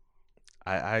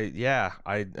had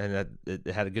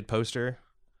a good poster.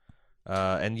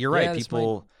 And you're right.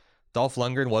 People, Dolph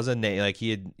Lundgren was a name. Like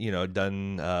he had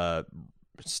done.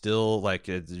 Still like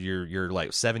you're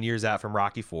like 7 years out from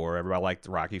Rocky IV. Everybody liked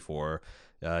Rocky IV.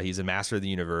 He's a Master of the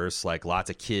Universe. Like lots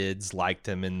of kids liked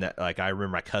him, and like I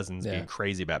remember my cousins being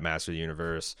crazy about Master of the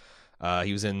Universe.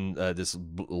 He was in this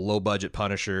low budget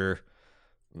Punisher,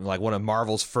 like one of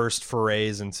Marvel's first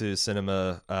forays into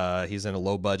cinema. He's in a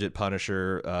low budget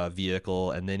Punisher vehicle,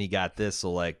 and then he got this.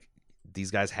 So like these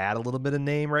guys had a little bit of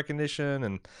name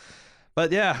recognition.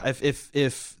 But yeah,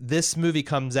 if this movie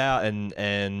comes out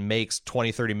and makes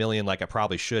 20-30 million like I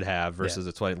probably should have versus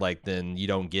a 20, like then you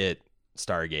don't get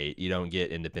Stargate, you don't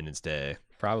get Independence Day.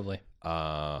 Probably.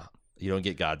 You don't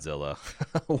get Godzilla.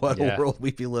 What Yeah. world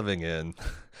we be living in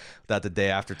without the day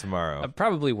after tomorrow? A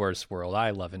probably worse world.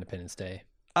 I love Independence Day.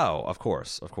 Oh, of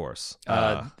course, of course.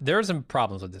 There are some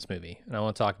problems with this movie, and I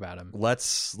want to talk about them.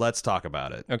 Let's talk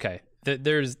about it. Okay,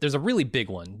 there's a really big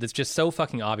one that's just so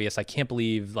fucking obvious. I can't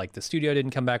believe like the studio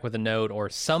didn't come back with a note, or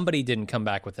somebody didn't come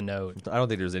back with a note. I don't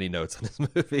think there's any notes on this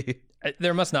movie.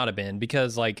 There must not have been,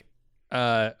 because like,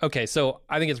 okay, so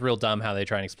I think it's real dumb how they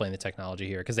try and explain the technology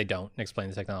here, because they don't explain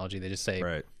the technology. They just say,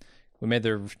 Right. we made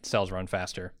their cells run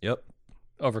faster, Yep.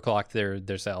 overclocked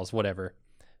their cells, whatever.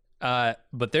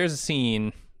 But there's a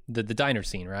scene, the diner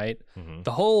scene, right? Mm-hmm.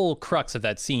 The whole crux of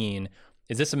that scene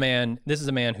is this is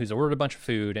a man who's ordered a bunch of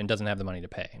food and doesn't have the money to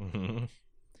pay. Mm-hmm.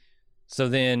 So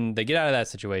then they get out of that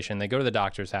situation. They go to the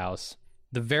doctor's house.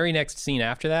 The very next scene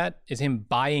after that is him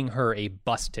buying her a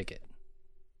bus ticket.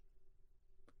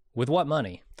 With what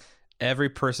money? Every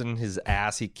person his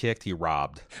ass he kicked, he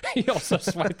robbed. He also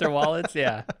swiped their wallets.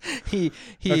 Yeah. He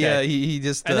Okay. he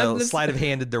just And then this- sleight of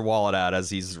handed their wallet out as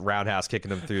he's roundhouse kicking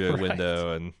them through the Right.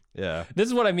 window, and yeah. This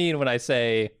is what I mean when I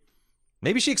say,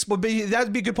 Maybe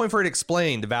that'd be a good point for her to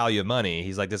explain the value of money.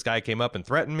 He's like, this guy came up and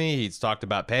threatened me. He's talked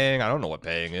about paying. I don't know what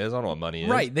paying is. I don't know what money is.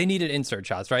 right, they needed insert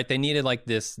shots, right? They needed like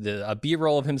a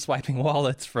B-roll of him swiping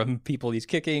wallets from people he's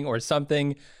kicking or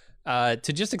something to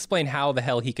just explain how the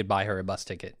hell he could buy her a bus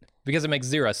ticket, because it makes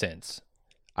zero sense.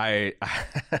 I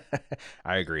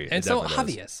agree. And It it's so definitely does.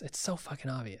 obvious. It's so fucking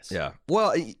obvious. Yeah.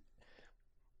 Well,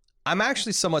 I'm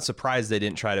actually somewhat surprised they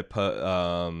didn't try to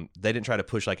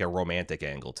push like a romantic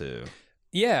angle too.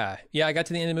 Yeah. I got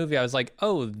to the end of the movie. I was like,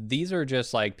 oh, these are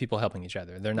just like people helping each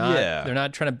other. They're not. Yeah. They're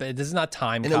not trying to. This is not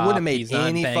time. And it Cop. wouldn't have made He's not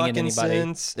any banging fucking anybody.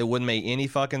 sense. It wouldn't make any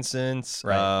fucking sense.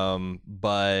 Right.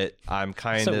 But I'm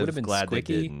kind So it would of have been glad they squicky.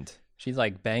 didn't. She's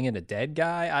like banging a dead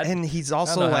guy. And he's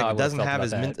also know how I like would've doesn't felt have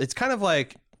about his. that. It's kind of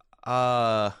like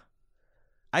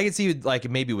I could see like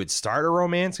maybe would start a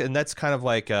romance, and that's kind of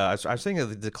like I was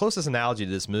thinking the closest analogy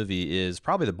to this movie is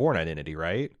probably The Bourne Identity,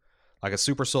 right? Like a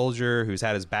super soldier who's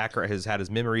had his has had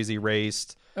his memories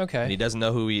erased, Okay. and he doesn't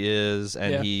know who he is,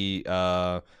 and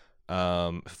Yeah.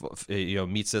 he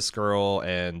meets this girl,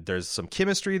 and there's some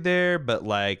chemistry there, but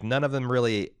like none of them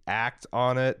really act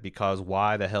on it, because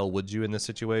why the hell would you in this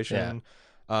situation?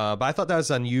 But I thought that was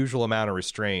an unusual amount of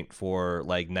restraint for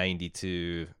like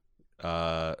 92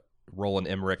 Roland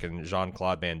Emmerich and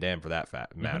Jean-Claude Van Damme for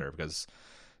that matter, because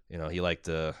he liked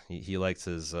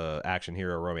his action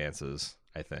hero romances,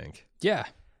 I think. Yeah.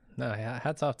 No,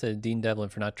 hats off to Dean Devlin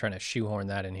for not trying to shoehorn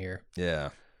that in here. Yeah.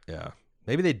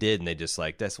 Maybe they did, and they just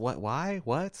like, that's why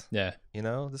Yeah.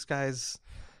 this guy's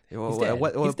He's dead.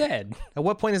 He's dead. At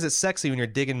what point is it sexy when you're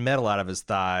digging metal out of his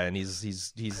thigh and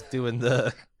he's doing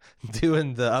the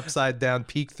doing the upside down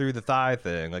peek through the thigh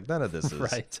thing? Like none of this is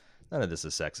Right. None of this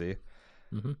is sexy.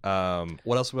 Mm-hmm.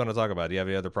 What else we want to talk about? Do you have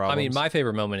any other problems? I mean, my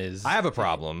favorite moment is. I have a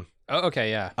problem. Oh,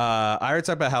 okay, yeah. I already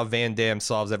talked about how Van Damme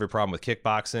solves every problem with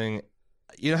kickboxing.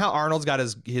 You know how Arnold's got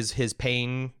his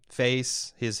pain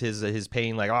face, his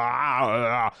pain like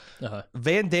Uh-huh.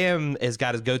 Van Damme has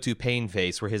got his go-to pain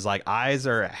face where his like eyes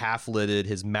are half lidded,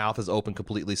 his mouth is open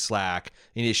completely slack,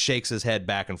 and he just shakes his head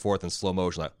back and forth in slow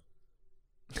motion like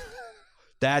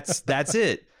that's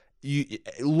it. You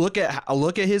look at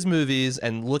his movies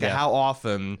and look at how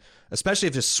often, especially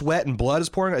if just sweat and blood is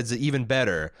pouring, it's even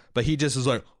better. But he just is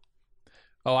like,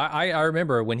 Oh, I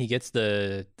remember when he gets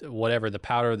the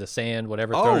powder, the sand,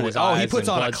 whatever. thrown in his eyes he puts and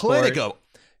on a blood clinic. sport.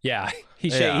 Yeah,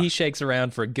 he shakes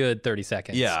around for a good 30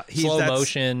 seconds. Yeah, slow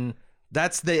motion.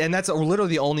 That's literally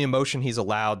the only emotion he's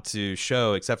allowed to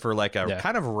show, except for like a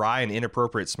kind of wry and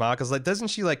inappropriate smile. Because like, doesn't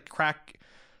she like crack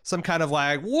some kind of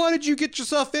like, what did you get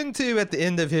yourself into at the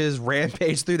end of his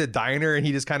rampage through the diner, and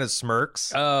he just kind of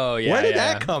smirks? Oh yeah, where did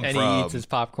that come and from? And he eats his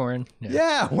popcorn.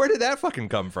 Yeah, where did that fucking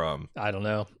come from? I don't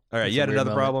know. All right, It's you a had weird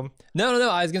another moment. problem? No.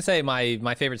 I was gonna say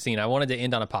my favorite scene. I wanted to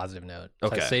end on a positive note. So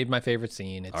Okay. I saved my favorite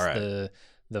scene. It's All right.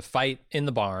 the fight in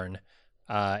the barn,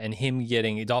 and him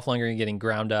Dolph Lundgren getting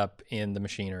ground up in the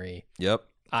machinery. Yep.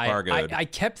 I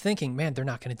kept thinking, man, they're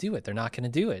not gonna do it. They're not gonna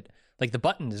do it. Like the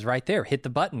button is right there. Hit the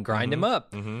button. Grind him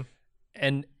up. Mm-hmm.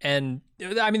 And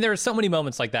I mean, there are so many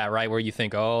moments like that, right, where you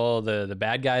think, oh, the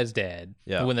bad guy is dead.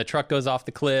 Yeah. When the truck goes off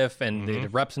the cliff and it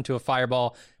erupts into a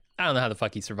fireball. I don't know how the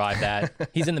fuck he survived that.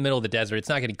 He's in the middle of the desert. It's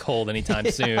not getting cold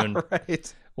anytime soon.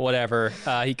 Right. Whatever.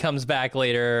 He comes back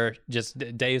later, just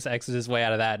Deus Exes his way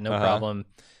out of that, no problem.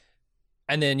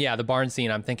 And then, the barn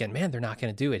scene, I'm thinking, man, they're not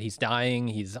going to do it. He's dying.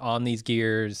 He's on these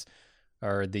gears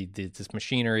or this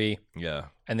machinery. Yeah.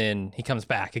 And then he comes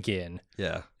back again.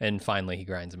 Yeah. And finally he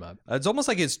grinds him up. It's almost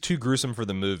like it's too gruesome for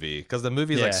the movie, because the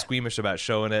movie is like Yeah. squeamish about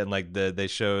showing it, and like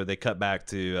they cut back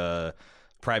to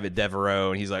Private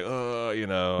Devereaux, and he's like, oh, you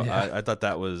know, Yeah. I thought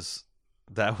that was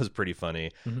pretty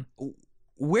funny. Mm-hmm.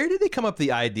 Where did they come up with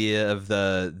the idea of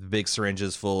the big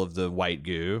syringes full of the white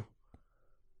goo?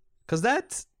 Because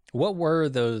that's What were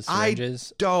those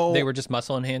syringes? They were just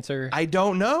muscle enhancer. I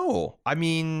don't know. I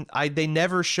mean, they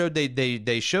never showed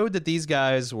they showed that these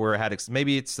guys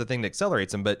maybe it's the thing that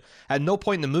accelerates them, but at no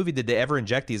point in the movie did they ever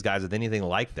inject these guys with anything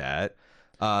like that.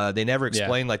 They never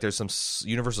explained like there's some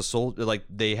universal soul, like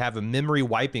they have a memory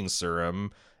wiping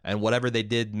serum and whatever they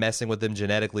did messing with them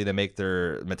genetically to make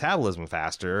their metabolism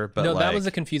faster. But no, like, that was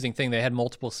a confusing thing. They had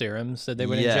multiple serums that they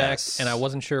would inject, and I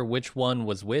wasn't sure which one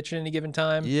was which at any given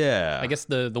time. Yeah, I guess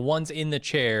the ones in the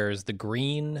chairs, the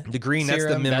green that's the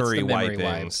serum, memory wipe.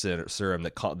 wiping serum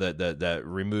that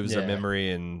removes their memory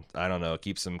and I don't know,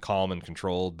 keeps them calm and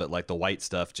controlled. But like the white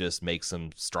stuff just makes them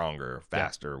stronger,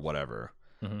 faster, whatever.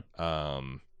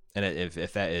 Mm-hmm. And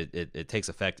it takes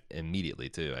effect immediately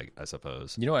too, I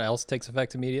suppose. You know what else takes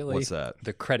effect immediately? What's that?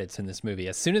 The credits in this movie.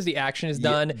 As soon as the action is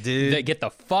done, dude, they get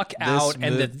the fuck out,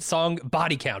 and the song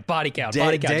 "Body Count"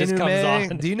 just comes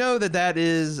on. Do you know that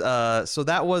is so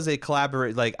that was a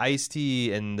collaborate, like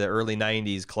Ice-T in the early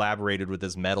 90s collaborated with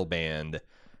this metal band.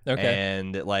 Okay.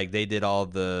 And like they did all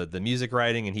the music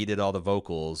writing and he did all the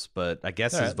vocals, but I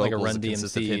guess his like a vocals Run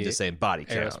consist of him DMC just saying body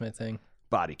count. Aerosmith thing.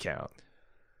 Body count.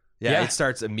 Yeah, it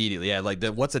starts immediately. Yeah, like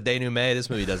what's a denouement? This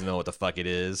movie doesn't know what the fuck it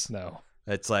is. No.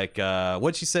 It's like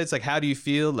what she said. It's like, how do you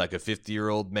feel? Like a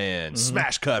 50-year-old man.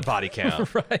 Smash cut body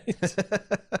count. Right.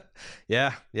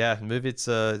 Yeah. Movie.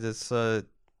 It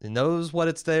knows what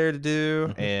it's there to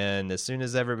do, and as soon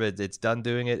as it's done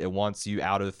doing it, it wants you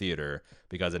out of the theater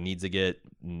because they need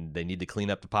to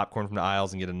clean up the popcorn from the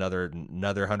aisles and get another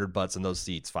 100 butts in those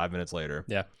seats 5 minutes later.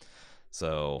 Yeah.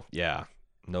 So yeah,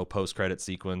 no post-credit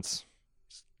sequence.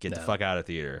 Get the fuck out of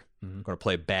theater. We're going to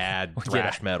play bad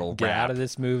thrash metal Get rap. out of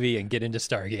this movie and get into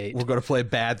Stargate. We're going to play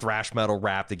bad thrash metal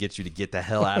rap to get you to get the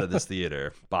hell out of this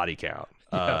theater. Body count.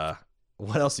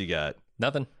 What else you got?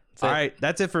 Nothing. All right,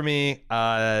 that's it for me.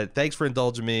 Thanks for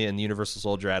indulging me in Universal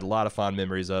Soldier. I had a lot of fond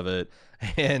memories of it.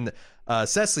 And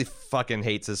Cecily fucking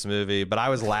hates this movie, but I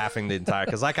was laughing the entire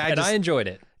because like I enjoyed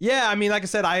it. Yeah, I mean, like I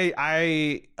said,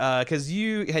 I because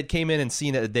you had came in and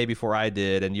seen it the day before I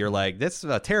did, and you're like, "This is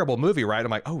a terrible movie, right?"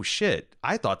 I'm like, "Oh shit,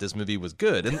 I thought this movie was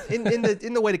good." And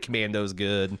in the way that Commando's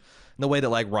good, in the way that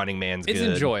like Running Man's good, it's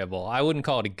enjoyable. I wouldn't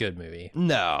call it a good movie.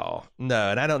 No, and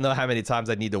I don't know how many times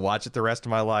I need to watch it the rest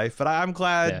of my life, but I'm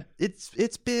glad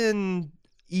it's been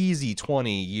easy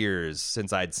 20 years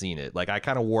since I'd seen it. Like I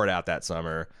kind of wore it out that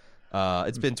summer.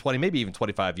 It's been 20, maybe even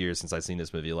 25 years since I've seen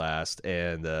this movie last,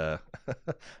 and the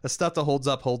stuff that holds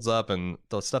up, and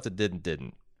the stuff that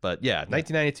didn't. But yeah,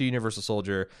 1992 Universal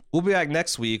Soldier. We'll be back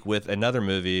next week with another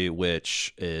movie,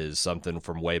 which is something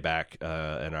from way back in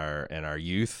our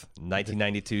youth.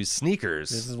 1992 Sneakers.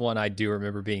 This is one I do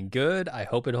remember being good. I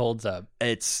hope it holds up.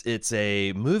 It's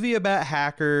a movie about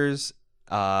hackers.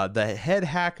 The head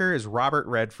hacker is Robert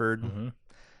Redford. Mm-hmm.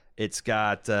 It's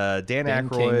got Dan Ben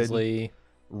Aykroyd. Kingsley.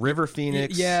 River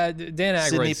Phoenix. Yeah, Dan Aykroyd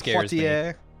Sidney scares Poitier.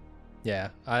 me.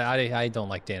 Yeah, I don't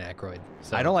like Dan Aykroyd.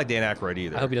 So I don't like Dan Aykroyd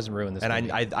either. I hope he doesn't ruin this and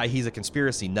movie. he's a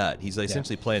conspiracy nut. He's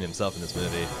essentially playing himself in this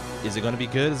movie. Is it going to be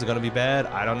good? Is it going to be bad?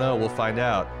 I don't know. We'll find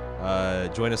out.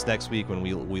 Join us next week when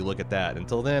we look at that.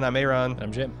 Until then, I'm Aaron.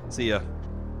 I'm Jim. See ya.